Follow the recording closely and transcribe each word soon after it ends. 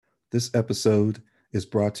This episode is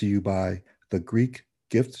brought to you by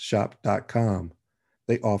thegreekgiftshop.com.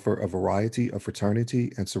 They offer a variety of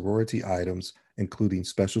fraternity and sorority items, including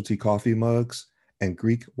specialty coffee mugs and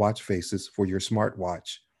Greek watch faces for your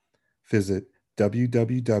smartwatch. Visit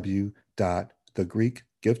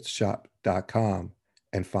www.thegreekgiftshop.com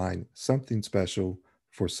and find something special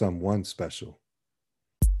for someone special.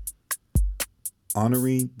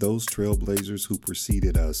 Honoring those trailblazers who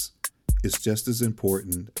preceded us is just as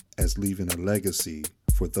important as leaving a legacy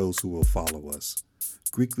for those who will follow us.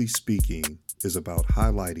 Greekly Speaking is about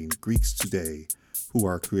highlighting Greeks today who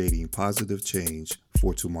are creating positive change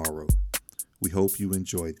for tomorrow. We hope you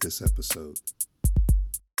enjoyed this episode.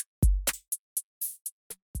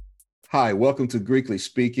 Hi, welcome to Greekly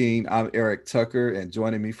Speaking. I'm Eric Tucker, and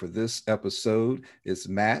joining me for this episode is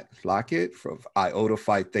Matt Lockett from Iota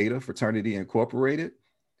Phi Theta Fraternity Incorporated.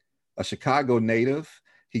 A Chicago native,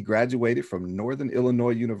 he graduated from Northern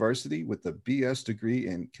Illinois University with a BS degree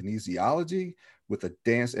in kinesiology with a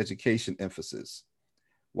dance education emphasis.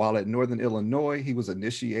 While at Northern Illinois, he was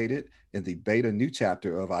initiated in the Beta Nu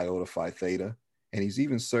chapter of Iota Phi Theta, and he's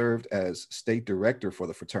even served as state director for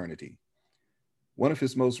the fraternity. One of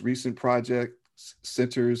his most recent projects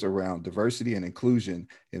centers around diversity and inclusion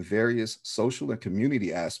in various social and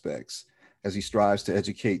community aspects as he strives to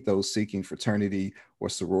educate those seeking fraternity or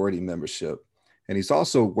sorority membership. And he's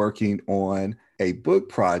also working on a book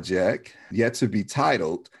project yet to be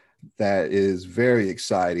titled that is very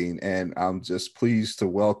exciting. And I'm just pleased to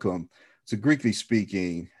welcome to Greekly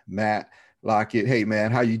Speaking, Matt Lockett. Hey,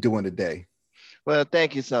 man, how you doing today? Well,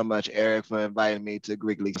 thank you so much, Eric, for inviting me to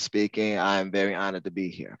Greekly Speaking. I'm very honored to be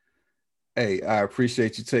here. Hey, I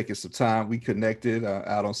appreciate you taking some time. We connected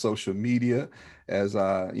out on social media as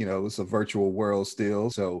it's a virtual world still.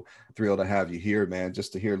 So thrilled to have you here, man,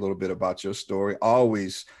 just to hear a little bit about your story.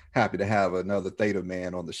 Always happy to have another Theta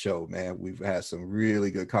man on the show, man. We've had some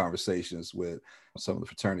really good conversations with some of the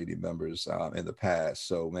fraternity members in the past.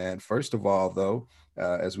 So, man, first of all, though,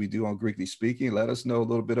 as we do on Greekly Speaking, let us know a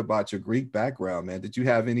little bit about your Greek background, man. Did you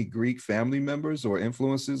have any Greek family members or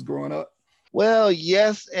influences growing up? Well,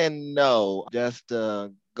 yes and no. Just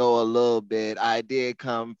to go a little bit, I did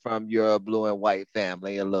come from your blue and white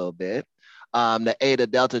family a little bit. The Eta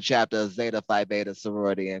Delta chapter of Zeta Phi Beta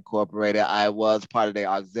Sorority Incorporated. I was part of the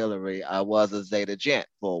auxiliary. I was a Zeta Gent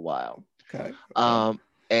for a while. Okay. Okay.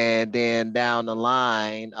 And then down the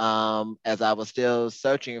line, as I was still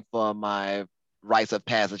searching for my rites of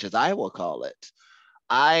passage, as I will call it,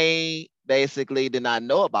 I basically did not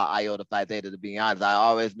know about Iota Phi Theta, to be honest. I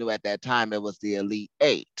always knew at that time it was the Elite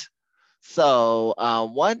Eight. So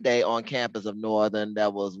one day on campus of Northern, there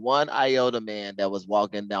was one Iota man that was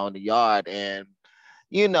walking down the yard. And,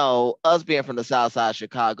 us being from the South Side of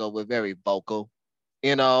Chicago, we're very vocal,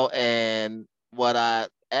 and what I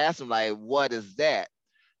asked him, like, what is that?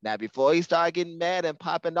 Now, before he started getting mad and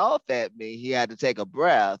popping off at me, he had to take a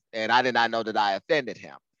breath, and I did not know that I offended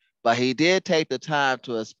him. But he did take the time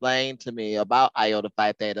to explain to me about Iota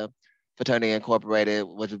Phi Theta Fraternity Incorporated,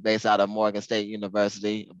 which is based out of Morgan State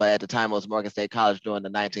University, but at the time it was Morgan State College during the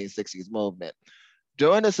 1960s movement,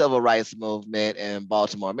 during the civil rights movement in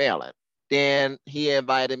Baltimore, Maryland. Then he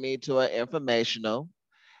invited me to an informational,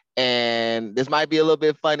 and this might be a little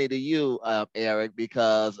bit funny to you, Eric,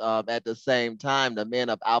 because at the same time, the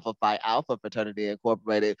men of Alpha Phi Alpha Fraternity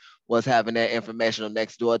Incorporated was having their informational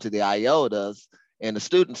next door to the IOTAs in the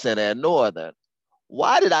Student Center at Northern.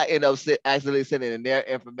 Why did I end up actually sitting in their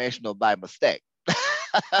informational by mistake?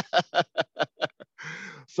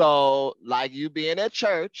 So, like you being at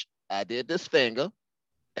church, I did this finger,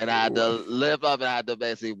 and I had to lift up and I had to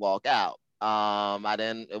basically walk out. I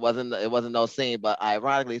didn't. It wasn't no scene, but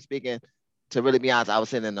ironically speaking, to really be honest, I was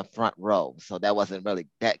sitting in the front row, so that wasn't really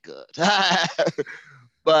that good.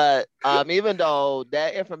 But even though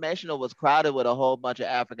that informational was crowded with a whole bunch of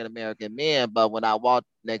African American men, but when I walked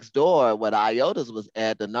next door where the IOTAs was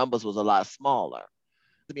at, the numbers was a lot smaller.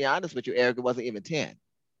 To be honest with you, Eric, it wasn't even 10.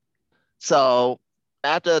 So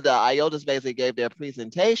after the IOTAs basically gave their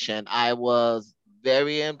presentation, I was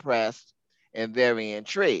very impressed and very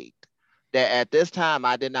intrigued. That at this time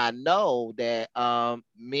I did not know that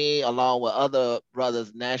me, along with other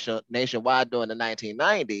brothers nationwide during the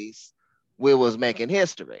 1990s, we was making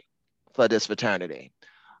history for this fraternity.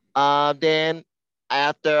 Then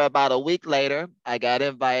after about a week later, I got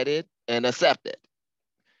invited and accepted.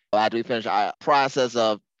 After we finished our process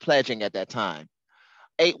of pledging at that time,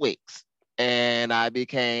 8 weeks. And I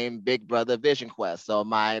became Big Brother Vision Quest. So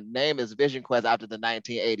my name is Vision Quest after the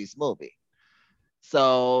 1980s movie.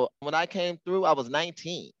 So when I came through, I was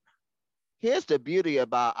 19. Here's the beauty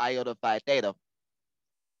about Iota Phi Theta.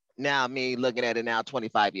 Now, me looking at it now,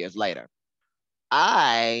 25 years later,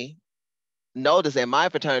 I notice in my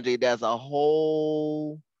fraternity, there's a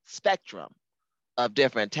whole spectrum of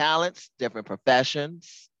different talents, different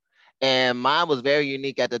professions. And mine was very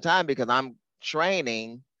unique at the time because I'm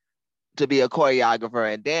training to be a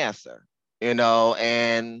choreographer and dancer,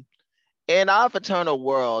 and in our fraternal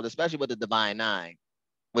world, especially with the Divine Nine,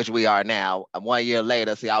 which we are now, 1 year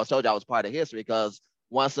later, see, I was told you I was part of history because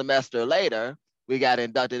one semester later, we got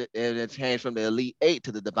inducted and it changed from the Elite Eight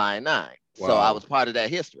to the Divine Nine. So I Wow. was part of that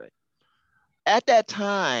history. At that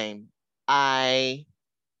time, I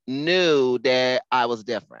knew that I was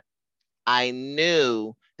different. I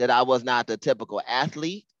knew that I was not the typical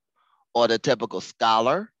athlete or the typical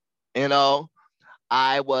scholar. You know,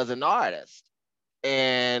 I was an artist.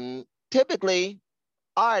 And typically,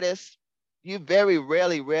 artists, you very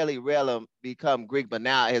rarely become Greek, but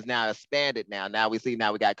now it has now expanded now. Now we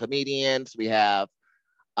got comedians, we have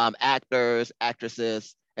actors,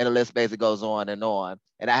 actresses, and the list basically goes on and on.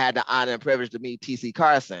 And I had the honor and privilege to meet T.C.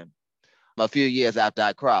 Carson a few years after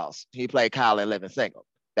I crossed. He played Kyle in Living Single.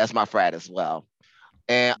 That's my frat as well.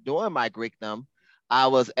 And during my Greekdom, I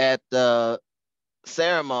was at the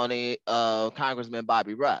ceremony of Congressman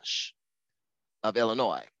Bobby Rush of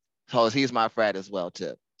Illinois. So he's my frat as well,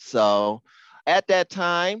 too. So at that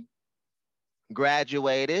time,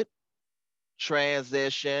 graduated,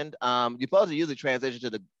 transitioned. You're supposed to usually transition to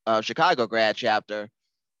the Chicago grad chapter,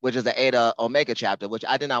 which is the Eta Omega chapter, which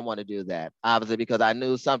I did not want to do that, obviously, because I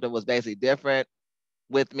knew something was basically different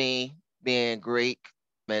with me being Greek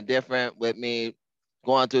and different with me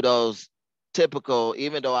going through those typical,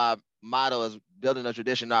 even though our motto is building a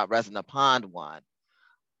tradition, not resting upon one,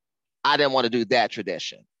 I didn't want to do that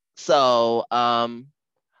tradition. So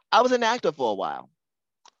I was an actor for a while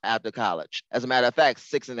after college. As a matter of fact,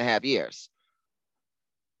 6.5 years.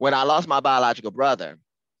 When I lost my biological brother,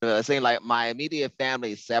 it seemed like my immediate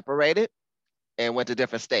family separated and went to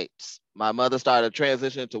different states. My mother started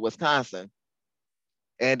transitioning to Wisconsin,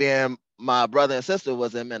 and then my brother and sister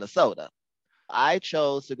was in Minnesota. I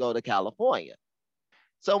chose to go to California.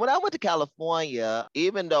 So when I went to California,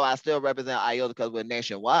 even though I still represent IOTA because we're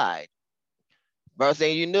nationwide, first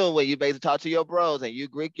thing you knew when you basically talk to your bros and you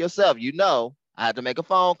Greek yourself, I had to make a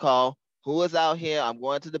phone call. Who is out here? I'm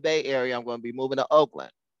going to the Bay Area. I'm going to be moving to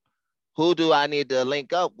Oakland. Who do I need to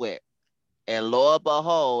link up with? And lo and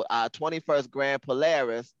behold, our 21st Grand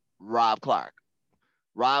Polaris, Rob Clark.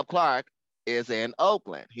 Rob Clark is in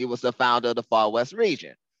Oakland. He was the founder of the Far West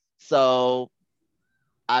region. So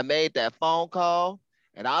I made that phone call,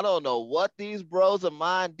 and I don't know what these bros of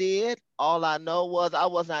mine did. All I know was I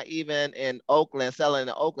was not even in Oakland, selling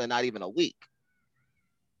in Oakland, not even a week.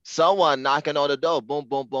 Someone knocking on the door, boom,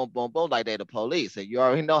 boom, boom, boom, boom, like they the police. And you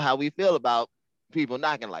already know how we feel about people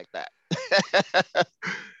knocking like that. Yeah.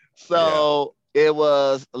 So it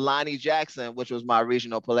was Lonnie Jackson, which was my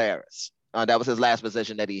regional Polaris. That was his last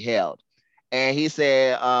position that he held. And he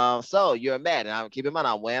said, so you're mad. And I'm keep in mind,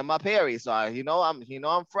 I'm wearing my Perry. So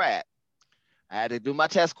I'm frat. I had to do my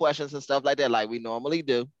test questions and stuff like that, like we normally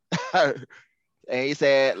do. And he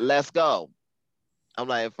said, let's go. I'm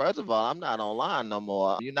like, first of all, I'm not online no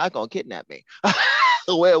more. You're not gonna kidnap me.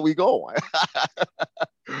 Where are we going?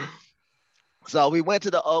 So we went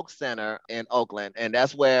to the Oak Center in Oakland, and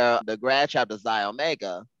that's where the grad chapter Xi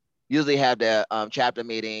Omega usually have their chapter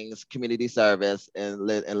meetings, community service, and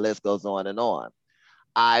list goes on and on.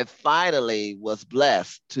 I finally was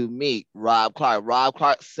blessed to meet Rob Clark. Rob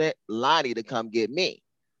Clark sent Lonnie to come get me.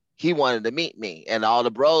 He wanted to meet me, and all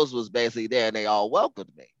the bros was basically there, and they all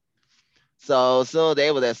welcomed me. So soon they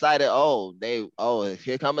was excited.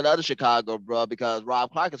 Here come another Chicago bro because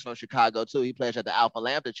Rob Clark is from Chicago too. He pledged at the Alpha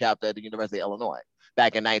Lambda chapter at the University of Illinois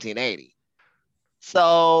back in 1980.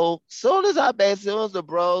 So soon as the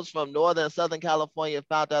bros from Northern and Southern California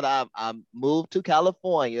found out I moved to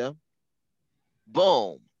California,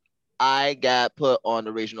 boom, I got put on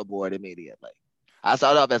the regional board immediately. I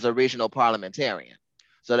started off as a regional parliamentarian.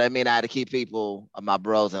 So that means I had to keep people, my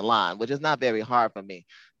bros, in line, which is not very hard for me.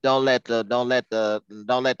 Don't let the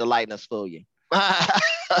lightness fool you.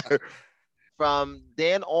 From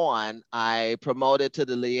then on, I promoted to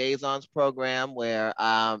the liaisons program where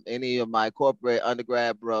any of my corporate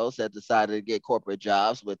undergrad bros that decided to get corporate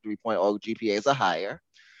jobs with 3.0 GPAs or higher,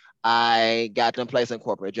 I got them placed in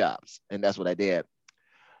corporate jobs, and that's what I did.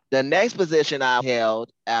 The next position I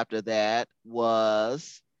held after that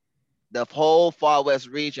was the whole Far West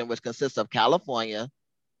region, which consists of California,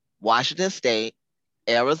 Washington State,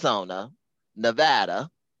 Arizona, Nevada,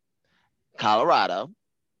 Colorado,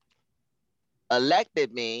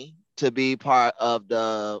 elected me to be part of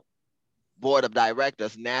the board of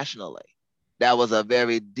directors nationally. That was a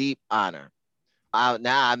very deep honor.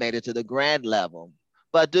 Now I made it to the grand level,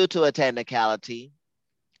 but due to a technicality,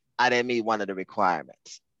 I didn't meet one of the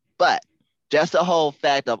requirements. But just the whole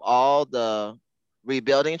fact of all the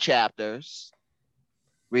rebuilding chapters,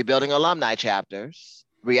 rebuilding alumni chapters,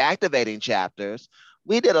 reactivating chapters,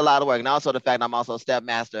 we did a lot of work. And also the fact I'm also step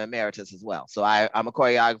master emeritus as well. So I'm a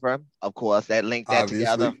choreographer, of course, that linked that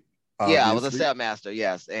together. Obviously, Yeah, I was a obviously. step master,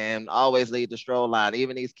 yes, and always lead the stroll line.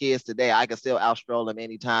 Even these kids today, I can still outstroll them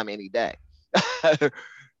anytime, any day.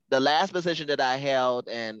 The last position that I held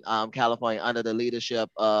in California under the leadership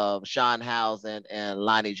of Sean Housen and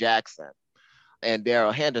Lonnie Jackson and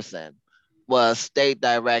Daryl Henderson was state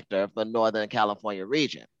director for Northern California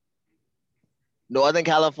region. Northern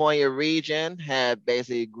California region had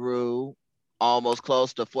basically grew almost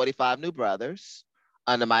close to 45 new brothers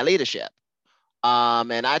under my leadership.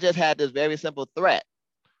 And I just had this very simple threat.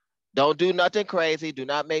 Don't do nothing crazy. Do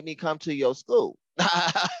not make me come to your school.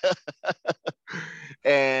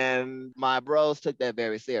 And my bros took that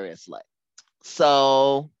very seriously.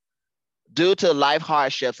 So due to life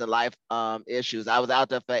hardships and life issues, I was out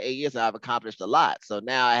there for 8 years and I've accomplished a lot. So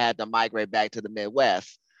now I had to migrate back to the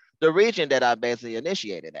Midwest, the region that I basically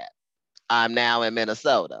initiated at. I'm now in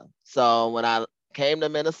Minnesota. So when I came to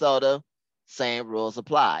Minnesota, same rules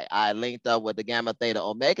apply. I linked up with the Gamma Theta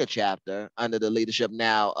Omega chapter under the leadership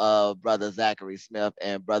now of Brother Zachary Smith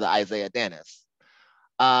and Brother Isaiah Dennis.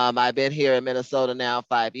 I've been here in Minnesota now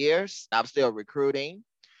 5 years. I'm still recruiting.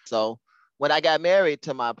 So when I got married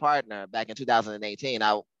to my partner back in 2018,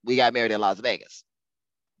 we got married in Las Vegas.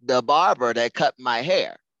 The barber that cut my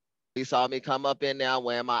hair, he saw me come up in there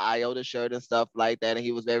wearing my IOTA shirt and stuff like that. And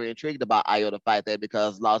he was very intrigued about IOTA Phi Theta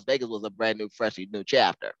because Las Vegas was a brand new, freshly new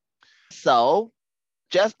chapter. So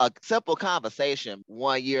just a simple conversation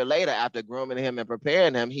 1 year later, after grooming him and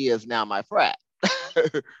preparing him, he is now my frat.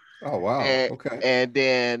 Oh, wow. and, Okay. and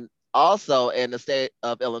then also in the state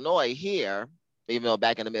of Illinois here, even though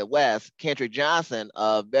back in the Midwest, Kendrick Johnson,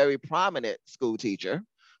 a very prominent school teacher,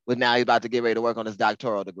 was now he's about to get ready to work on his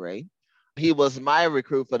doctoral degree. He was my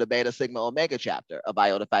recruit for the Beta Sigma Omega chapter of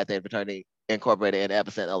Iota Phi Theta Fraternity Incorporated in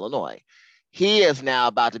Epicenter, Illinois. He is now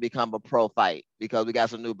about to become a pro fight because we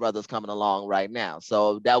got some new brothers coming along right now.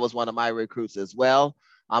 So that was one of my recruits as well.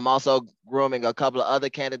 I'm also grooming a couple of other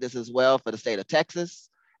candidates as well for the state of Texas,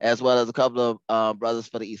 as well as a couple of brothers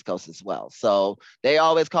for the East Coast as well. So they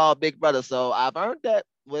always call Big Brother. So I've earned that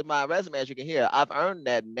with my resume, as you can hear, I've earned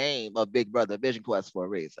that name of Big Brother Vision Quest for a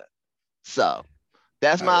reason. So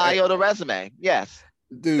that's my I, IOTA resume. Yes.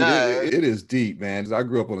 Dude, Uh, it is deep, man. I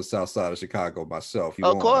grew up on the south side of Chicago myself. You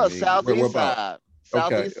of won't. I course, mean, we're Southeast about side.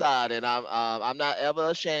 okay. Southeast side, and I'm not ever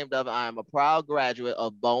ashamed of it. I'm a proud graduate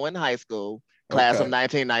of Bowen High School, class of Okay.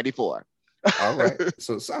 1994. All right.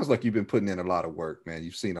 So it sounds like you've been putting in a lot of work, man.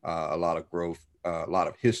 You've seen a lot of growth, a lot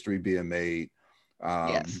of history being made. You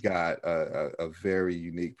Yes. got a very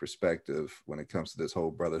unique perspective when it comes to this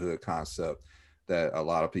whole brotherhood concept that a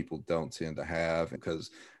lot of people don't tend to have,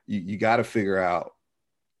 because you got to figure out,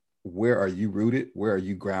 where are you rooted? Where are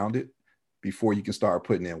you grounded before you can start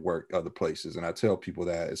putting in work other places? And I tell people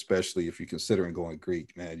that, especially if you're considering going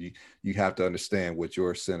Greek, man, you have to understand what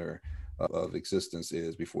your center of existence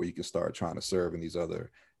is before you can start trying to serve in these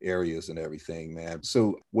other areas and everything, man.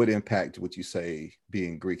 So what impact would you say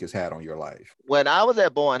being Greek has had on your life? When I was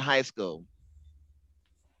at Bowen High School,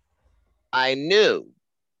 I knew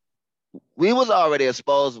we was already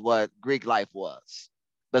exposed to what Greek life was.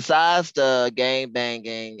 Besides the gang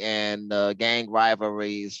banging and the gang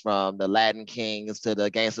rivalries from the Latin Kings to the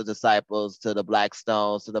Gangster Disciples to the Black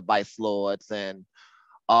Stones to the Vice Lords and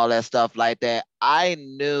all that stuff like that, I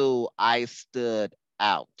knew I stood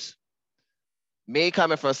out. Me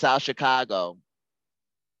coming from South Chicago,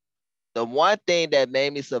 the one thing that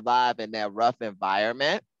made me survive in that rough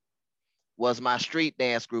environment was my street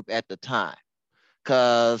dance group at the time.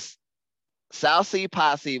 Because South Sea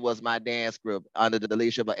Posse was my dance group under the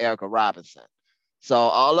leadership of Erica Robinson. So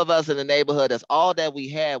all of us in the neighborhood, that's all that we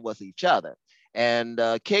had was each other. And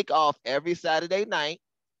kickoff every Saturday night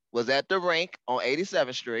was at the rink on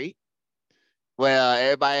 87th Street, where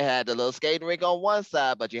everybody had the little skating rink on one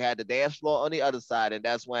side, but you had the dance floor on the other side. And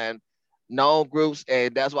that's when known groups,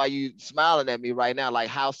 and that's why you smiling at me right now, like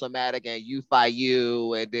House Somatic and U Phi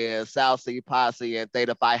U, and then South Sea Posse and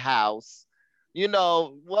Theta Phi House. You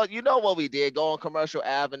know what we did. Go on Commercial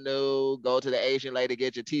Avenue, go to the Asian lady,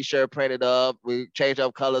 get your t-shirt printed up. We change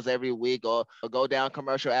up colors every week, or go down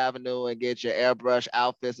Commercial Avenue and get your airbrush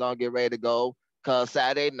outfits on, get ready to go. Cause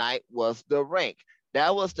Saturday night was the rink.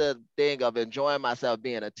 That was the thing of enjoying myself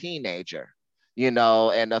being a teenager,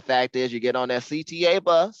 and the fact is you get on that CTA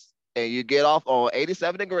bus and you get off on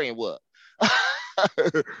 87th and Greenwood.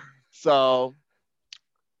 So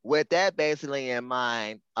with that basically in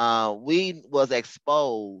mind, we was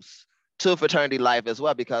exposed to fraternity life as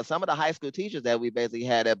well, because some of the high school teachers that we basically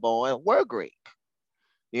had at Bowen were Greek,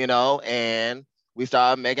 and we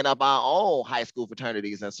started making up our own high school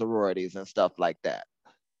fraternities and sororities and stuff like that.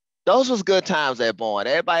 Those was good times at Bowen.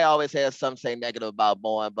 Everybody always has something say negative about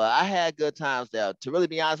Bowen, but I had good times there. To really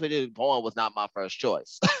be honest with you, Bowen was not my first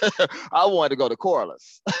choice. I wanted to go to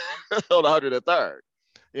Corliss on 103rd,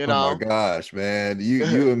 you Oh my know. gosh, man. You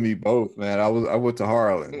and me both, man. I went to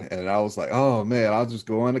Harlan and I was like, oh man, I'll just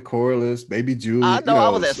go on to Corliss, maybe I Julie, know I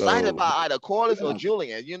was excited so about either Corliss or yeah.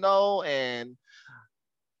 Julian, and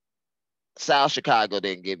South Chicago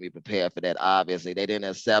didn't get me prepared for that. Obviously, they didn't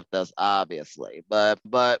accept us. Obviously, but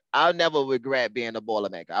I'll never regret being a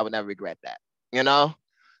Boilermaker. I would never regret that. You know.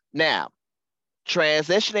 Now,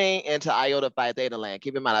 transitioning into Iota Phi Theta land.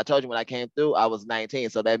 Keep in mind, I told you when I came through, I was 19.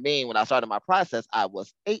 So that means when I started my process, I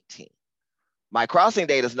was 18. My crossing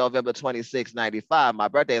date is November 26, 95. My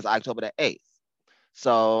birthday is October the 8th.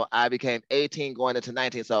 So I became 18 going into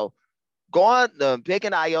 19. So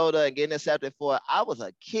picking Iota and getting accepted for it, I was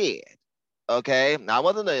a kid. Okay. Now, I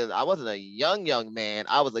wasn't a young man.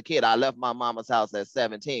 I was a kid. I left my mama's house at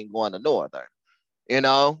 17 going to Northern, you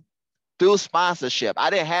know, through sponsorship. I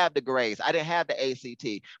didn't have the grades. I didn't have the ACT,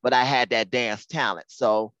 but I had that dance talent.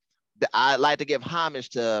 So I'd like to give homage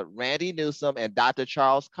to Randy Newsom and Dr.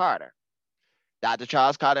 Charles Carter. Dr.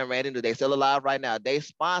 Charles Carter and Randy Newsom, they still alive right now. They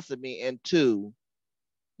sponsored me into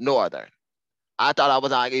Northern. I thought I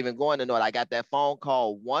was not even going to Northern. I got that phone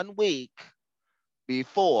call 1 week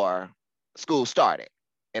before school started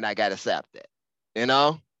and I got accepted, you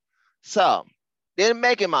know? So didn't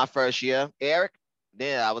make it my first year, Eric.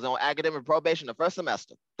 Then I was on academic probation the first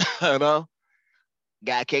semester, you know?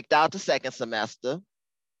 Got kicked out the second semester,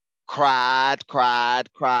 cried.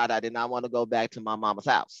 I did not want to go back to my mama's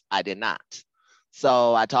house. I did not.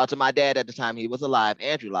 So I talked to my dad at the time. He was alive,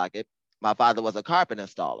 Andrew Lockett. My father was a carpet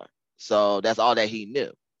installer. So that's all that he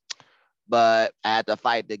knew. But I had to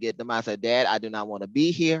fight to get them. I said, Dad, I do not want to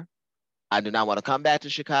be here. I do not want to come back to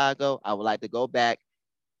Chicago. I would like to go back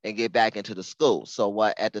and get back into the school. So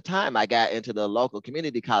what at the time I got into the local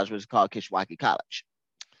community college, which is called Kishwaukee College.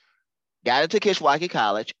 Got into Kishwaukee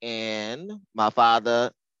College, and my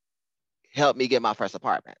father helped me get my first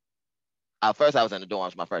apartment. First, I was in the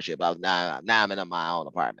dorms my first year, but now I'm in my own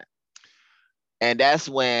apartment. And that's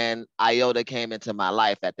when Iota came into my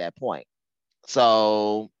life at that point.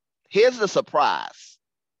 So here's the surprise.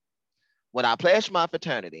 When I pledged my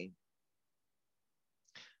fraternity,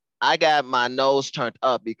 I got my nose turned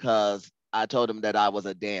up because I told them that I was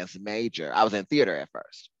a dance major. I was in theater at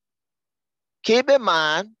first. Keep in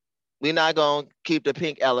mind, we're not going to keep the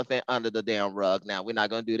pink elephant under the damn rug. Now, we're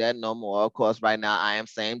not going to do that no more. Of course, right now, I am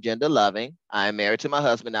same gender loving. I am married to my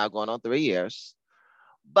husband now going on 3 years.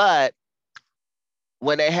 But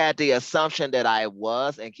when they had the assumption that I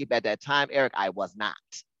was, and keep at that time, Eric, I was not.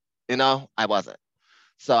 I wasn't.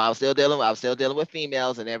 So I was still dealing with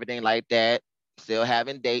females and everything like that. Still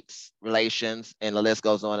having dates, relations, and the list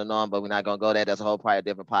goes on and on, but we're not going to go there. That's a whole probably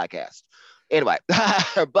different podcast. Anyway,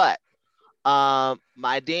 but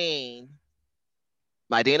my dean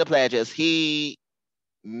of pledges, he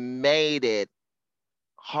made it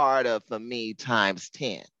harder for me times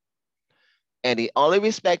 10. And the only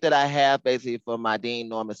respect that I have basically for my dean,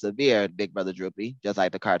 Norman Severe, Big Brother Droopy, just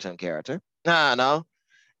like the cartoon character,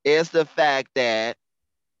 is the fact that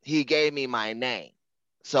he gave me my name.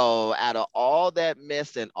 So out of all that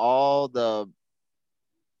mess and all the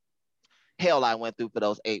hell I went through for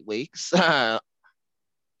those 8 weeks,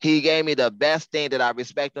 he gave me the best thing that I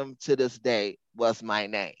respect him to this day was my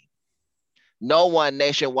name. No one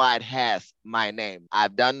nationwide has my name.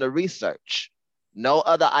 I've done the research. No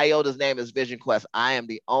other Iota's name is Vision Quest. I am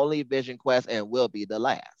the only Vision Quest and will be the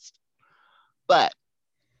last. But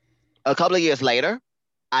a couple of years later,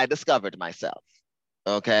 I discovered myself.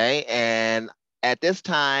 Okay. And at this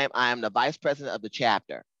time, I am the vice president of the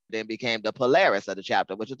chapter, then became the Polaris of the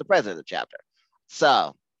chapter, which is the president of the chapter.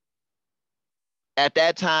 So at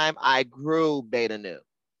that time, I grew Beta Nu.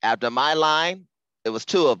 After my line, it was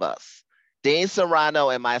 2 of us, Dean Serrano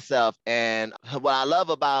and myself. And what I love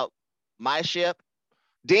about my ship,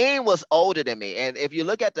 Dean was older than me. And if you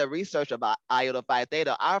look at the research about Iota Phi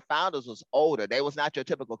Theta, our founders was older. They was not your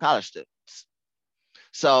typical college students.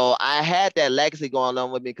 So I had that legacy going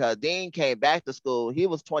on with me because Dean came back to school. He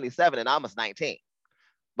was 27 and I was 19,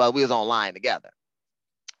 but we was online together.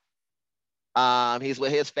 He's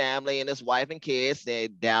with his family and his wife and kids. They're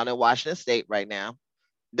down in Washington State right now.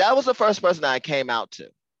 That was the first person I came out to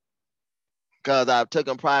because I took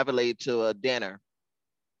him privately to a dinner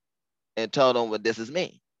and told them, well, this is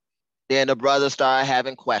me. Then the brothers started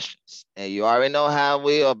having questions. And you already know how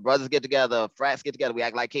we or brothers get together, frats get together, we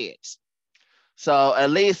act like kids. So at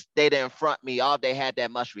least they didn't front me off. They had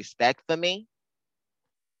that much respect for me.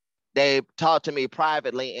 They talked to me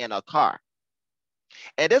privately in a car.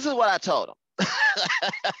 And this is what I told them.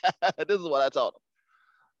 This is what I told them.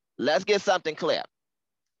 Let's get something clear.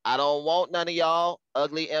 I don't want none of y'all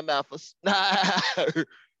ugly MFers.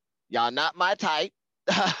 Y'all not my type.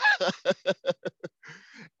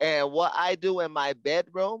 And what I do in my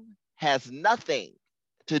bedroom has nothing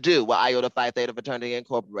to do with Iota Phi Theta Fraternity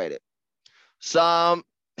Incorporated. Some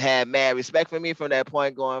had mad respect for me from that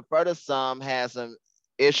point going further. Some had some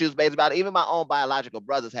issues based about it. Even my own biological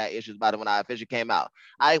brothers had issues about it when I officially came out.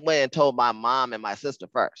 I went and told my mom and my sister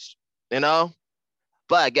first, you know?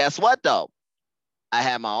 But guess what though? I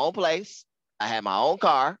had my own place. I had my own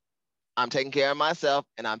car. I'm taking care of myself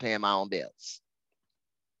and I'm paying my own bills.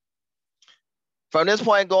 From this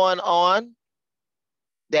point going on,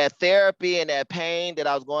 that therapy and that pain that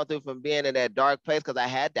I was going through from being in that dark place because I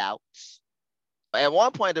had doubts. At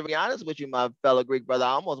one point, to be honest with you, my fellow Greek brother, I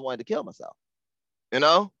almost wanted to kill myself, you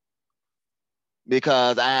know,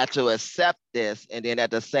 because I had to accept this. And then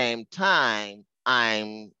at the same time,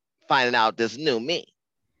 I'm finding out this new me.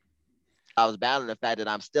 I was battling the fact that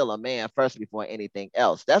I'm still a man first before anything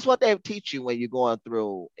else. That's what they teach you when you're going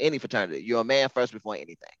through any fraternity. You're a man first before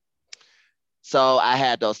anything. So I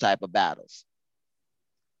had those type of battles.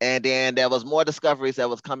 And then there was more discoveries that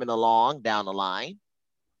was coming along down the line.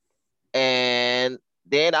 And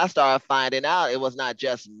then I started finding out it was not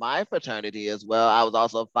just my fraternity as well. I was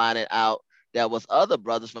also finding out there was other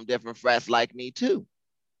brothers from different frats like me too,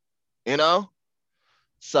 you know?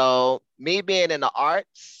 So me being in the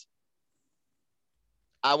arts,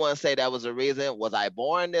 I wouldn't say that was a reason. Was I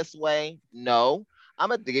born this way? No. I'm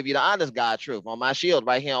going to give you the honest God truth on my shield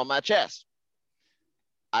right here on my chest.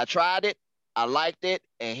 I tried it, I liked it,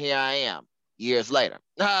 and here I am years later.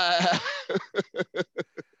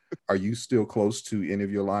 Are you still close to any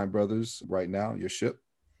of your line brothers right now, your ship?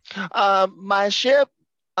 My ship,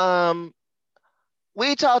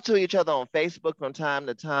 we talk to each other on Facebook from time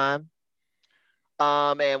to time.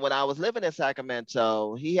 And when I was living in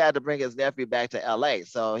Sacramento, he had to bring his nephew back to LA.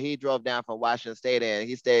 So he drove down from Washington State and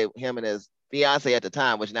he stayed, him and his fiance at the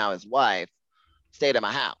time, which now his wife, stayed at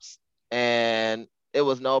my house. And it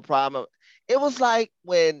was no problem. It was like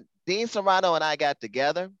when Dean Serrano and I got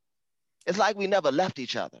together, it's like we never left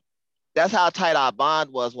each other. That's how tight our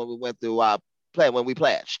bond was when we went through our play, when we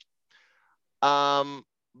pledged.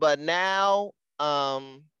 But now,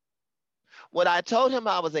 when I told him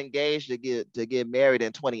I was engaged to get married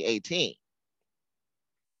in 2018,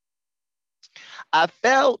 I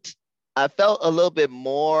felt a little bit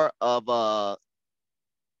more of a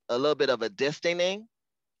little bit of a distancing,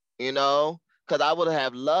 you know, because I would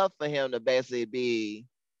have loved for him to basically be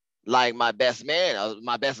like my best man,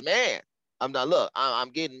 my best man. I'm not, look, I'm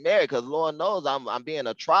getting married because Lord knows I'm being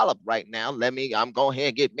a trollop right now. I'm going ahead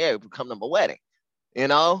and get married, come to my wedding, you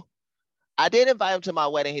know? I did invite him to my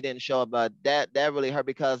wedding. He didn't show up, but that really hurt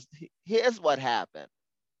because here's what happened.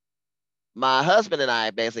 My husband and I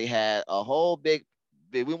basically had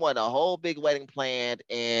we wanted a whole big wedding planned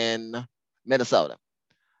in Minnesota.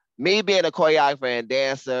 Me being a choreographer and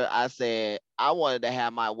dancer, I said I wanted to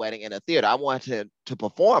have my wedding in a theater. I wanted to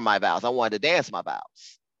perform my vows. I wanted to dance my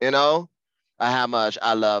vows, you know, how much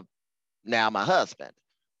I love now my husband.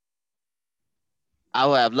 I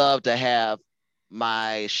would have loved to have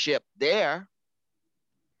my ship there.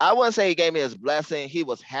 I wouldn't say he gave me his blessing. He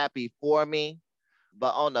was happy for me.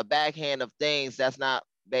 But on the backhand of things, that's not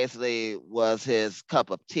basically was his cup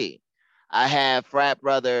of tea. I had frat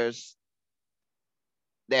brothers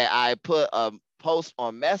that I put a post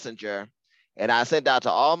on Messenger and I sent out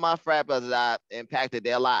to all my frat brothers that I impacted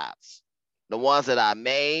their lives. The ones that I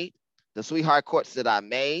made, the sweetheart courts that I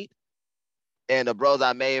made, and the bros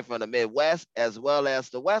I made from the Midwest as well as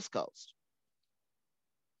the West Coast.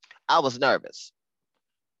 I was nervous.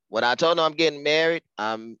 When I told him I'm getting married,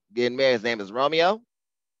 his name is Romeo.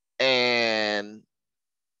 And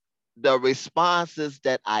the responses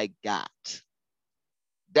that I got,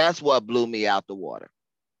 that's what blew me out the water.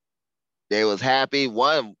 They was happy.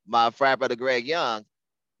 One, my frat brother Greg Young,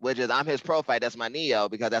 which is I'm his profile, that's my Neo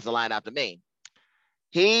because that's a line after me.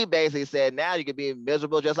 He basically said, now you can be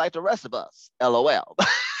miserable just like the rest of us. LOL.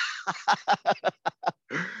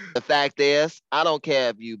 The fact is, I don't care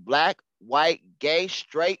if you black, white, gay,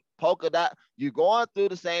 straight, polka dot, you're going through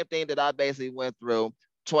the same thing that I basically went through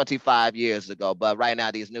 25 years ago. But right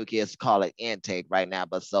now, these new kids call it intake right now,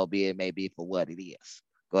 but so be it, may be for what it is.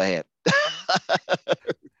 Go ahead.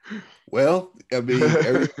 Well, I mean,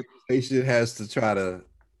 every organization has to try to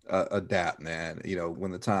adapt, man.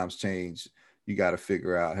 When the times change, you got to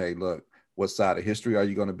figure out, hey, look, what side of history are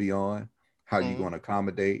you going to be on? How are you Mhm. going to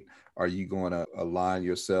accommodate? Are you going to align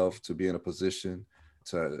yourself to be in a position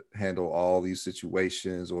to handle all these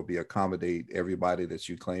situations or be accommodate everybody that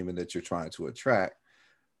you claiming that you're trying to attract?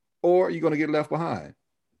 Or are you going to get left behind?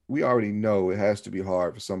 We already know it has to be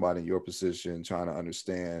hard for somebody in your position trying to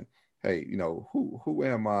understand, hey, who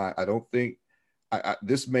am I? I don't think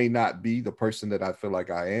this may not be the person that I feel like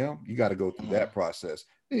I am. You got to go through Mhm. that process.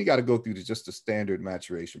 Then you got to go through just the standard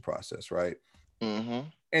maturation process, right?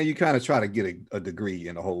 Mhm. And you kind of try to get a degree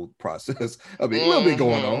in the whole process. I mean, a little bit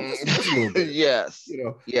going on, just a little Mhm. bit, Yes. you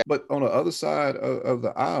know. Yeah. But on the other side of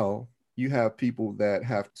the aisle, you have people that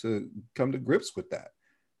have to come to grips with that.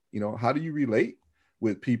 How do you relate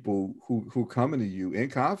with people who coming to you in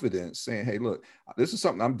confidence saying, hey, look, this is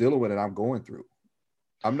something I'm dealing with and I'm going through.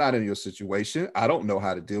 I'm not in your situation. I don't know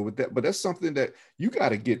how to deal with that. But that's something that you got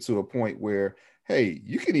to get to a point where, hey,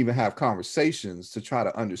 you can even have conversations to try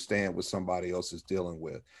to understand what somebody else is dealing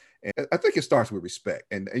with. And I think it starts with respect.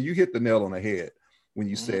 And you hit the nail on the head when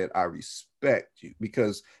you Mhm. said, I respect you.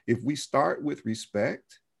 Because if we start with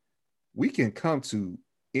respect, we can come to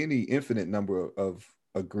any infinite number of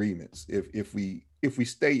agreements if we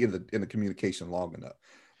stay in the communication long enough.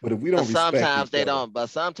 But if we But don't respect sometimes each they other, don't. But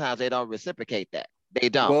sometimes they don't reciprocate that. They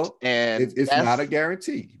don't, well, and it's not that's a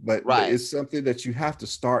guarantee, but right. it's something that you have to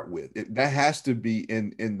start with. That has to be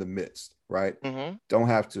in the midst, right? Mhm. Don't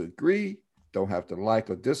have to agree, don't have to like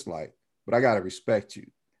or dislike, but I got to respect you.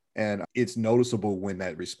 And it's noticeable when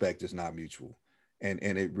that respect is not mutual. And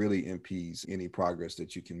it really impedes any progress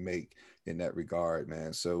that you can make in that regard,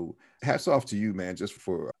 man. So hats off to you, man, just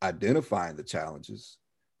for identifying the challenges,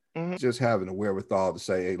 Mhm. just having the wherewithal to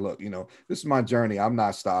say, hey, look, this is my journey. I'm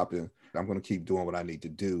not stopping. I'm going to keep doing what I need to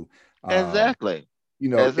do. Um, Exactly.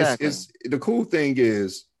 it's Exactly. it's the cool thing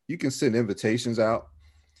is you can send invitations out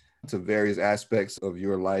to various aspects of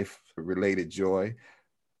your life related joy,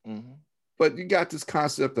 Mhm. but you got this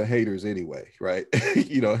concept of haters anyway, right?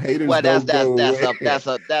 Haters Well, that's don't that's go that's away. a that's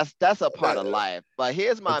a that's a part That- of life. But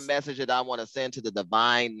here's my that's message that I want to send to the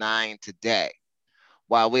Divine Nine today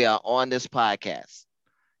while we are on this podcast.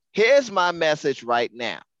 Here's my message right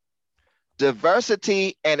now.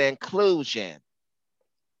 Diversity and inclusion.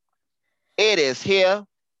 It is here.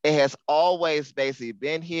 It has always basically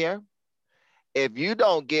been here. If you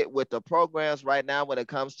don't get with the programs right now when it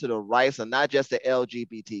comes to the rights of not just the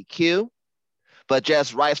LGBTQ, but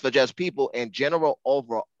just rights for just people in general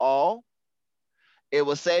overall, it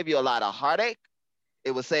will save you a lot of heartache.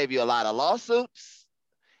 It will save you a lot of lawsuits.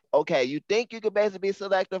 Okay, you think you could basically be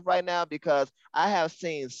selective right now because I have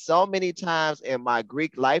seen so many times in my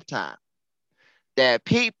Greek lifetime that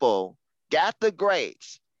people got the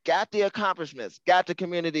grades, got the accomplishments, got the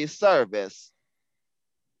community service,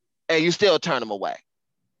 and you still turn them away.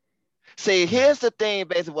 See, here's the thing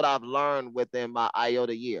basically what I've learned within my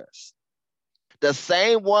IOTA years. The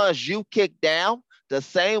same ones you kick down, the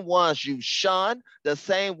same ones you shun, the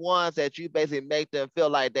same ones that you basically make them feel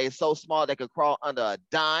like they so small they could crawl under a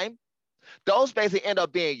dime, those basically end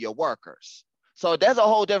up being your workers. So there's a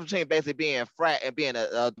whole difference between basically being frat and being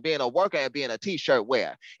a worker and being a t-shirt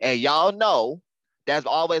wearer. And y'all know that's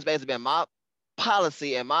always basically been my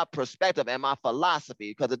policy and my perspective and my philosophy.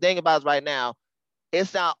 Because the thing about it right now,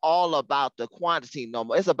 it's not all about the quantity no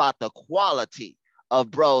more. It's about the quality of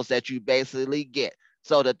bros that you basically get.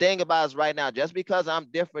 So the thing about it is right now, just because I'm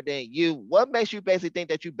different than you, what makes you basically think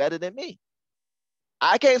that you're better than me?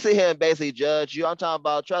 I can't sit here and basically judge you. I'm talking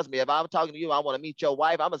about, trust me, if I'm talking to you, I want to meet your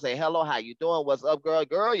wife, I'm gonna say, hello, how you doing? What's up, girl?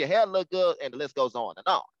 Girl, your hair look good, and the list goes on and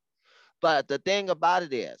on. But the thing about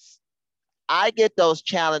it is, I get those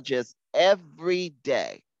challenges every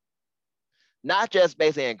day, not just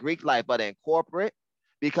basically in Greek life, but in corporate,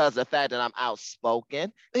 because the fact that I'm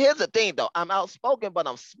outspoken. Here's the thing though, I'm outspoken, but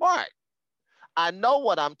I'm smart. I know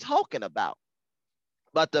what I'm talking about.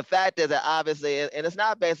 But the fact is that obviously, and it's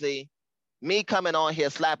not basically me coming on here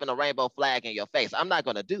slapping a rainbow flag in your face. I'm not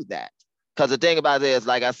going to do that. Because the thing about it is,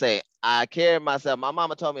 like I say, I carry myself. My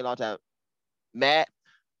mama told me a long time, Matt,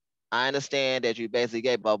 I understand that you basically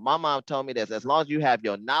gay, but my mom told me this: as long as you have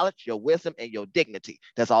your knowledge, your wisdom, and your dignity,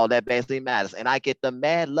 that's all that basically matters. And I get the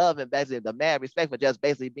mad love and basically the mad respect for just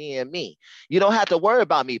basically being me. You don't have to worry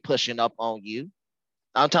about me pushing up on you.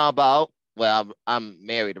 I'm talking about, well, I'm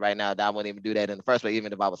married right now. I wouldn't even do that in the first place,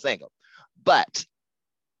 even if I was single. But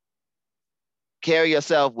carry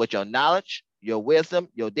yourself with your knowledge, your wisdom,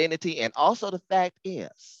 your dignity, and also the fact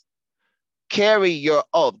is, carry your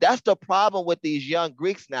oath. That's the problem with these young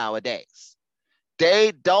Greeks nowadays.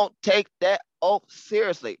 They don't take that oath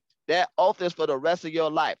seriously. That oath is for the rest of your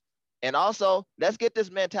life. And also, let's get this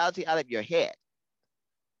mentality out of your head.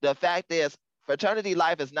 The fact is, fraternity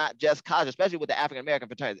life is not just college, especially with the African American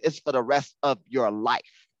fraternity. It's for the rest of your life.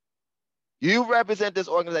 You represent this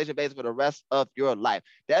organization basically for the rest of your life.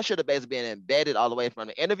 That should have basically been embedded all the way from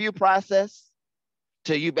the interview process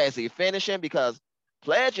to you basically finishing, because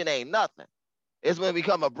pledging ain't nothing. It's when we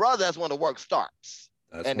become a brother, that's when the work starts.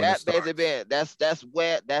 That's when that basically been that's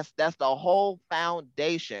the whole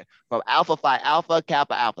foundation from Alpha Phi Alpha,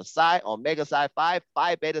 Kappa Alpha Psi, Omega Psi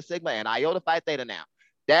Phi Beta Sigma, and Iota Phi Theta now.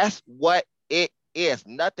 That's what it is.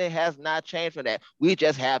 Nothing has not changed from that. We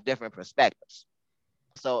just have different perspectives.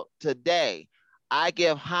 So today, I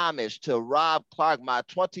give homage to Rob Clark, my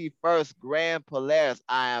 21st Grand Polaris.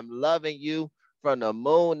 I am loving you from the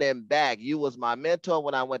moon and back. You was my mentor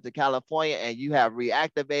when I went to California, and you have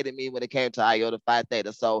reactivated me when it came to Iota Phi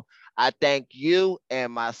Theta. So I thank you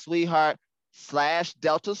and my sweetheart /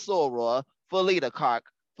 Delta Soror, Felita Clark,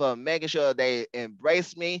 for making sure they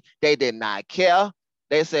embraced me. They did not care.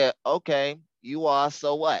 They said, okay, you are,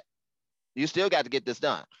 so what? You still got to get this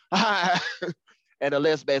done. And the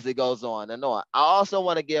list basically goes on and on. I also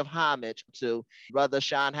want to give homage to Brother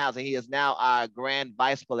Sean Housen. He is now our Grand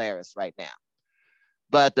Vice Polaris right now.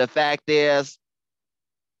 But the fact is,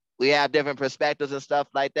 we have different perspectives and stuff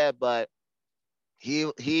like that, but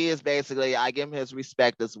he is basically, I give him his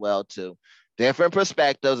respect as well too. Different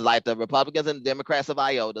perspectives, like the Republicans and the Democrats of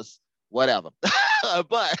IOTAs, whatever.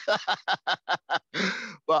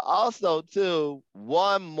 but also too,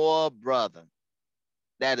 one more brother.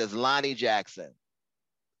 That is Lonnie Jackson.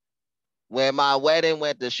 When my wedding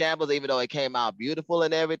went to shambles, even though it came out beautiful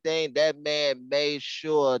and everything, that man made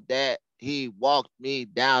sure that he walked me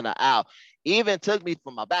down the aisle. Even took me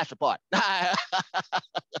for my bachelor party.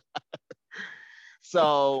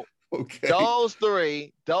 So okay. those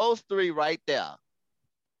three right there,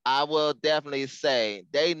 I will definitely say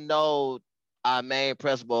they know our main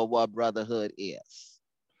principle of what brotherhood is.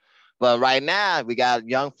 But right now, we got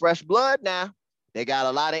young, fresh blood now. They got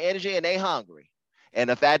a lot of energy and they hungry. And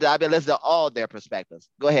the fact that I've been listening to all their perspectives.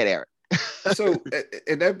 Go ahead, Eric. So,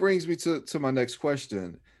 and that brings me to my next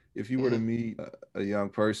question. If you were to meet a young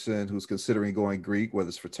person who's considering going Greek, whether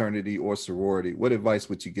it's fraternity or sorority, what advice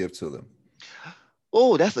would you give to them?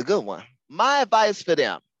 Oh, that's a good one. My advice for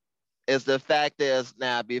them is the fact is,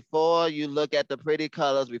 now, before you look at the pretty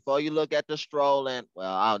colors, before you look at the strolling,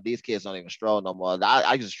 well, these kids don't even stroll no more.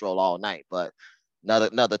 I used to stroll all night, but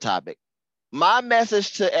another topic. My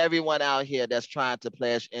message to everyone out here that's trying to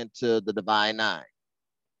pledge into the Divine Nine.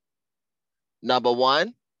 Number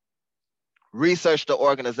one, research the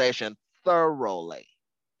organization thoroughly.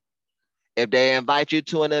 If they invite you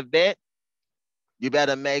to an event, you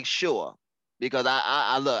better make sure, because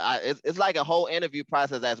it's like a whole interview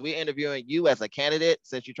process. As we're interviewing you as a candidate,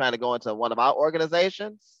 since you're trying to go into one of our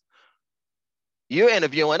organizations, you're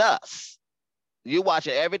interviewing us. You're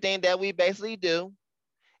watching everything that we basically do,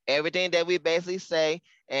 everything that we basically say.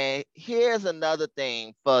 And here's another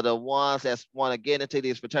thing for the ones that want to get into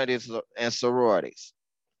these fraternities and sororities.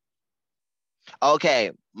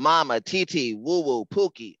 Okay, Mama, TT, Woo Woo,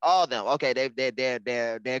 Pookie, all of them. Okay,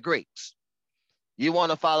 they're Greeks. You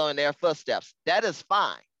want to follow in their footsteps. That is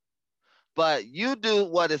fine. But you do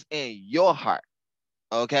what is in your heart.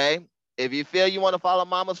 Okay? If you feel you want to follow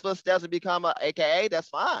Mama's footsteps and become an AKA, that's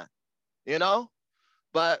fine. You know?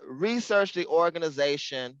 But research the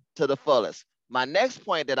organization to the fullest. My next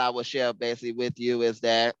point that I will share basically with you is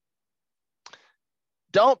that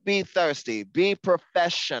don't be thirsty, be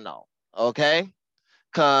professional, okay?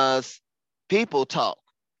 Because people talk.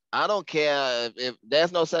 I don't care if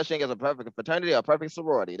there's no such thing as a perfect fraternity or a perfect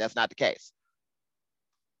sorority. That's not the case.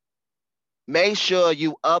 Make sure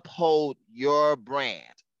you uphold your brand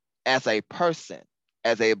as a person,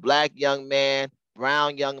 as a Black young man,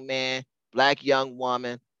 brown young man, Black young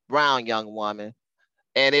woman, brown young woman.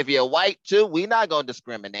 And if you're white too, we're not going to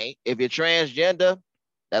discriminate. If you're transgender,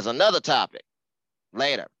 that's another topic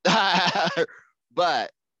later.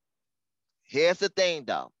 But here's the thing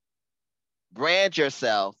though. Brand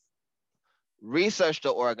yourself, research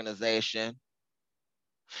the organization.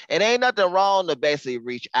 It ain't nothing wrong to basically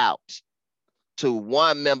reach out to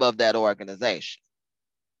one member of that organization.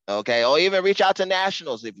 Okay, or even reach out to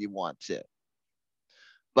nationals if you want to.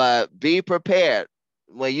 But be prepared.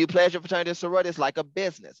 When you pledge your fraternity and sorority, it's like a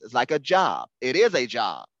business. It's like a job. It is a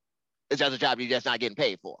job. It's just a job you're just not getting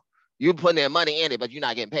paid for. You're putting their money in it, but you're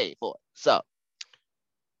not getting paid for it. So,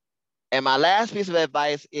 and my last piece of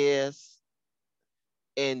advice is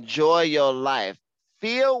enjoy your life.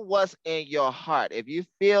 Feel what's in your heart. If you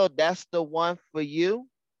feel that's the one for you,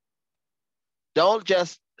 don't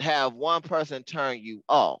just have one person turn you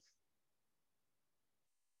off.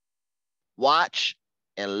 Watch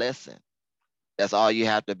and listen. That's all you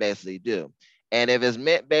have to basically do. And if it's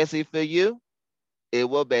meant basically for you, it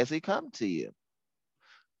will basically come to you.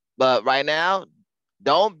 But right now,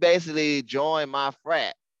 don't basically join my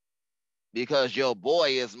frat because your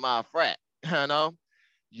boy is my frat. You know,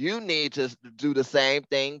 you need to do the same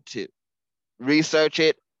thing too. Research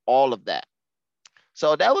it, all of that.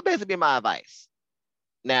 So that would basically be my advice.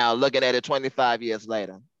 Now, looking at it 25 years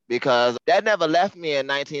later, because that never left me in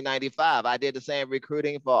 1995. I did the same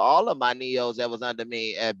recruiting for all of my NEOs that was under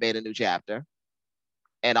me at Beta New Chapter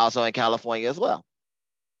and also in California as well.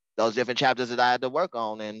 Those different chapters that I had to work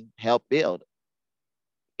on and help build.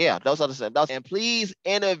 Yeah, those are the. And please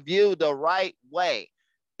interview the right way.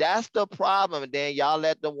 That's the problem. And then y'all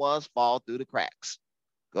let the ones fall through the cracks.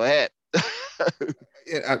 Go ahead.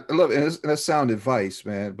 Yeah, I love it. And that's sound advice,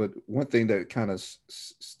 man. But one thing that kind of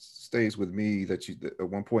stays with me that you at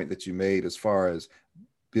one point that you made as far as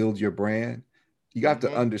build your brand, you got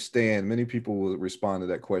to understand. Many people will respond to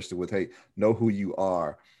that question with, "Hey, know who you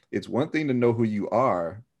are." It's one thing to know who you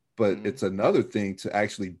are, but it's another thing to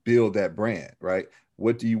actually build that brand, right?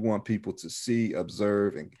 What do you want people to see,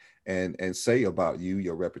 observe, and say about you,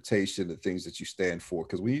 your reputation, the things that you stand for?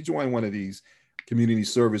 Because when you join one of these community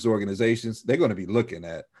service organizations, they're going to be looking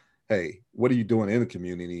at, hey, what are you doing in the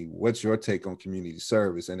community? What's your take on community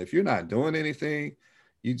service? And if you're not doing anything,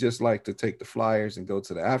 you just like to take the flyers and go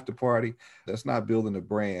to the after party. That's not building a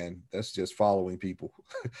brand. That's just following people,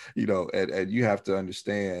 and you have to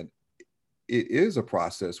understand it is a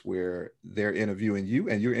process where they're interviewing you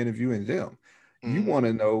and you're interviewing them. You want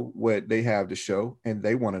to know what they have to show and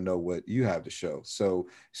they want to know what you have to show. So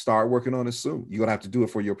start working on it soon. You're going to have to do it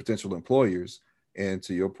for your potential employers. And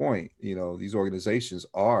to your point, these organizations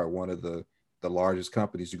are one of the largest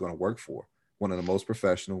companies you're going to work for, one of the most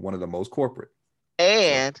professional, one of the most corporate.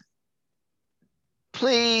 And so,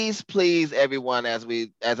 please, everyone, as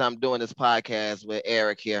I'm doing this podcast with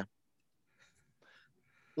Eric here,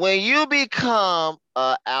 when you become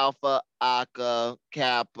a Alpha, Aka,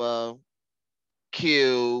 Kappa,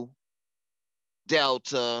 Q,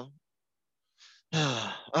 Delta,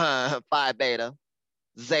 Phi Beta,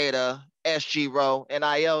 Zeta, SG Rho, and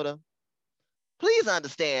Iota, please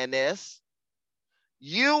understand this.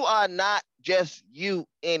 You are not just you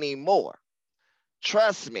anymore.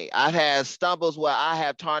 Trust me, I've had stumbles where I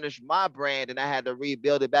have tarnished my brand and I had to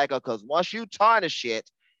rebuild it back up because once you tarnish it,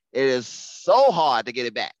 it is so hard to get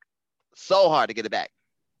it back. So hard to get it back.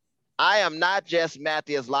 I am not just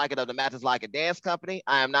Matthias Lockett of the Matthias Lockett Dance Company.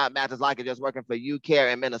 I am not Matthias Lockett just working for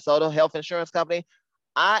UCare in Minnesota Health Insurance Company.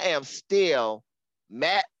 I am still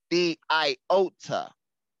Matt the Iota.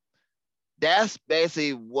 That's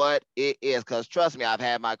basically what it is. Because trust me, I've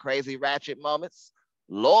had my crazy ratchet moments.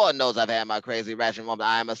 Lord knows I've had my crazy ratchet moments.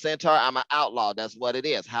 I am a centaur. I'm an outlaw. That's what it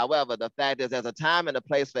is. However, the fact is there's a time and a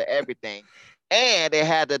place for everything. And it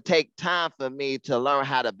had to take time for me to learn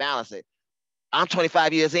how to balance it. I'm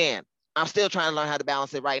 25 years in. I'm still trying to learn how to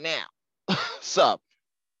balance it right now. So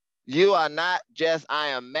you are not just, I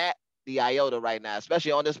am Matt the Iota right now,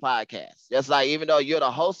 especially on this podcast. Just like, even though you're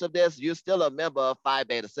the host of this, you're still a member of Phi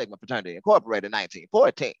Beta Sigma Fraternity Incorporated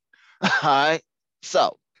 1914. All right.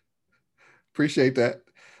 So appreciate that.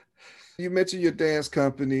 You mentioned your dance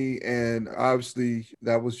company, and obviously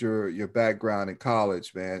that was your background in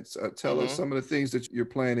college, man. So tell us some of the things that you're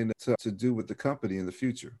planning to do with the company in the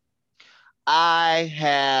future. I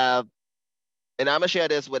have, and I'm gonna share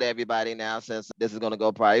this with everybody now since this is gonna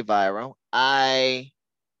go probably viral. I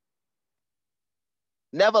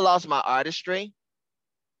never lost my artistry,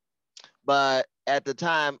 but at the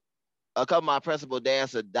time, a couple of my principal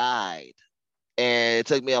dancers died, and it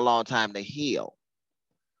took me a long time to heal.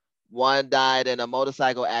 One died in a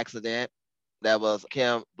motorcycle accident. That was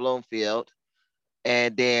Kim Bloomfield.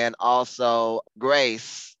 And then also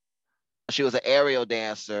Grace, she was an aerial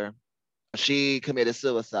dancer. She committed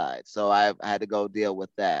suicide. So I had to go deal with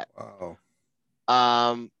that.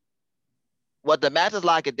 Wow. What the Matthias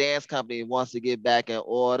Lockett Dance Company wants to get back in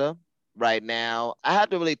order right now, I have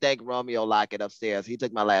to really thank Romeo Lockett upstairs. He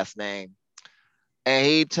took my last name. And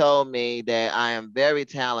he told me that I am very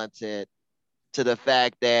talented, to the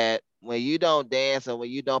fact that when you don't dance and when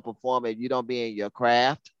you don't perform, if you don't be in your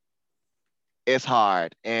craft, it's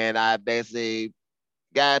hard. And I basically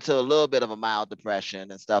got into a little bit of a mild depression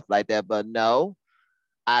and stuff like that. But no,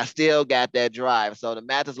 I still got that drive. So the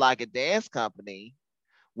Matthias Lockett Dance Company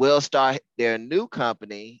will start their new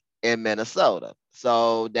company in Minnesota.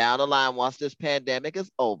 So down the line, once this pandemic is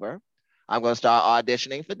over, I'm going to start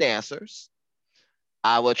auditioning for dancers.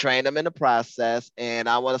 I will train them in the process, and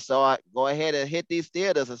I want to start go ahead and hit these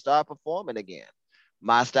theaters and start performing again.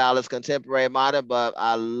 My style is contemporary modern, but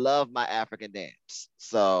I love my African dance.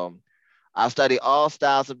 So I study all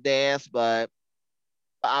styles of dance, but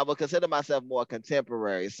I would consider myself more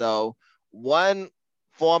contemporary. So one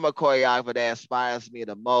former choreographer that inspires me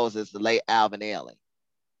the most is the late Alvin Ailey,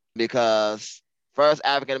 because first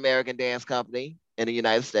African American dance company in the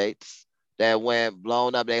United States that went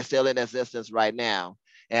blown up. They're still in existence right now.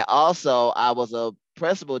 And also, I was a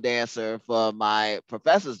principal dancer for my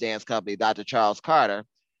professor's dance company, Dr. Charles Carter.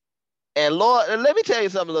 And Lord, let me tell you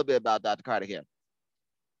something a little bit about Dr. Carter here.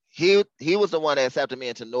 He was the one that accepted me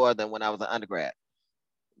into Northern when I was an undergrad.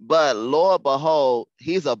 But Lord behold,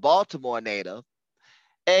 he's a Baltimore native.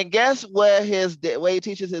 And guess where where he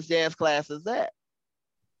teaches his dance classes at?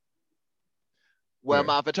 Where Where?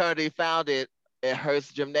 my fraternity founded at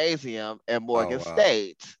Hearst Gymnasium in Oh Morgan wow.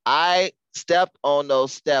 State. I stepped on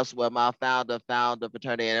those steps where my founder found the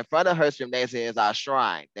fraternity. And in front of Hearst Gymnasium is our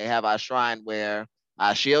shrine. They have our shrine where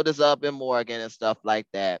our shield is up in Morgan and stuff like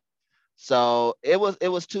that. So it was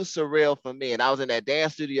too surreal for me. And I was in that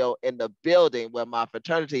dance studio in the building where my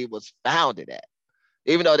fraternity was founded at.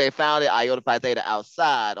 Even though they founded Iota Phi Theta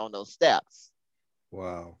outside on those steps.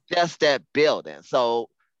 Wow. Just that building. So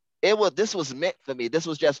this was meant for me. This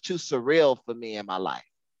was just too surreal for me in my life.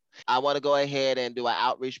 I want to go ahead and do an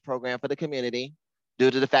outreach program for the community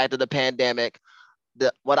due to the fact of the pandemic.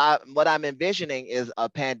 What I'm envisioning is a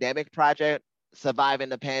pandemic project, surviving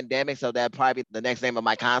the pandemic. So that probably be the next name of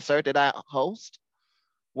my concert that I host,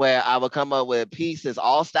 where I will come up with pieces,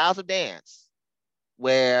 all styles of dance,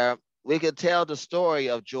 where we could tell the story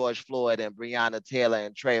of George Floyd and Breonna Taylor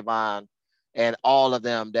and Trayvon and all of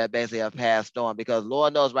them that basically have passed on. Because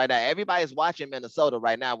Lord knows right now, everybody's watching Minnesota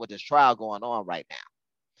right now with this trial going on right now.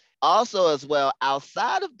 Also, as well,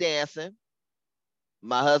 outside of dancing,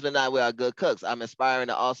 my husband and I, we are good cooks. I'm aspiring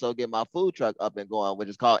to also get my food truck up and going, which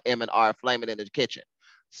is called M&R Flaming in the Kitchen.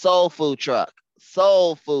 Soul food truck.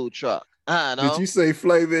 Soul food truck. I Did you know. say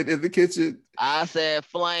flavor in the kitchen? I said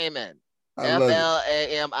flaming. I love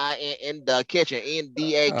it. FLAMIN in the kitchen,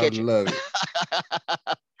 NDA I kitchen. love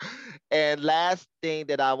it. And last thing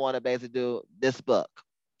that I want to basically do, this book.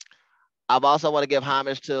 I also want to give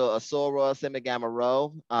homage to Asura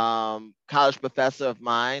Semigamma college professor of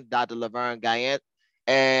mine, Dr. Laverne Guyent.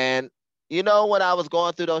 And you know, when I was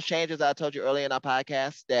going through those changes I told you earlier in our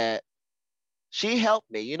podcast, that she helped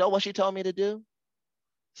me. You know what she told me to do?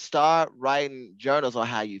 Start writing journals on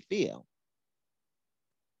how you feel.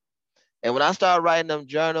 And when I started writing them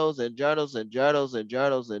journals and journals and journals and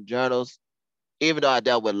journals and journals, even though I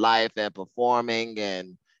dealt with life and performing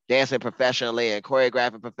and dancing professionally and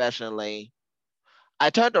choreographing professionally, I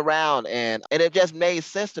turned around and it just made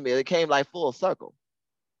sense to me. It came like full circle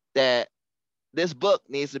that this book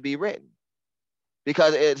needs to be written,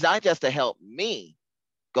 because it's not just to help me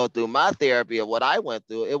go through my therapy of what I went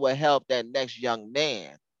through. It will help that next young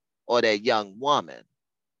man or that young woman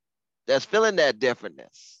that's feeling that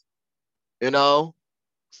differentness, you know,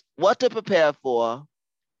 what to prepare for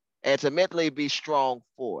and to mentally be strong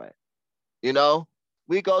for it. You know,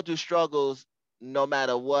 we go through struggles no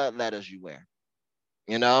matter what letters you wear,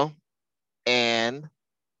 you know, and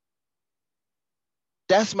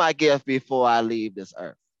that's my gift before I leave this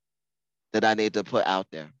earth that I need to put out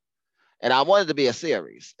there. And I want it to be a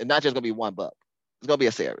series and not just gonna be one book. It's gonna be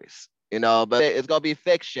a series, you know, but it's gonna be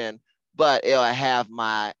fiction, but it'll have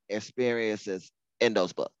my experiences in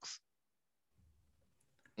those books.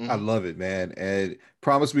 I Mm-hmm. love it, man. And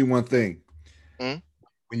promise me one thing. Mm-hmm.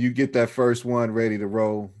 When you get that first one ready to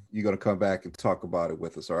roll, you're gonna come back and talk about it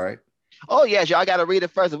with us, all right? Oh yes, y'all gotta read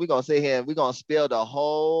it first, and we're gonna sit here and we're gonna spill the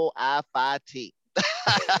whole I-5T.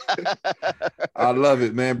 I love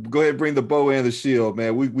it, man. Go ahead and bring the bow and the shield,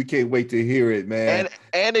 man. We can't wait to hear it, man.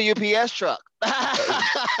 and the UPS truck.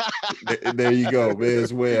 Uh, there you go, man,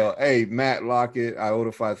 as well. Hey, Matt Lockett,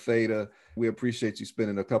 Iota Phi Theta. We appreciate you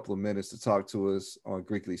spending a couple of minutes to talk to us on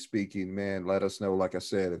Greekly Speaking, man. Let us know, like I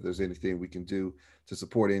said, if there's anything we can do to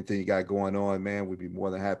support anything you got going on, man. We'd be more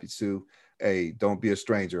than happy to. Hey, don't be a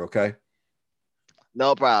stranger, okay?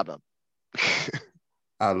 No problem.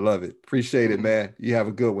 I love it. Appreciate it, man. You have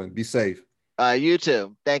a good one. Be safe. You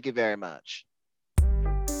too. Thank you very much.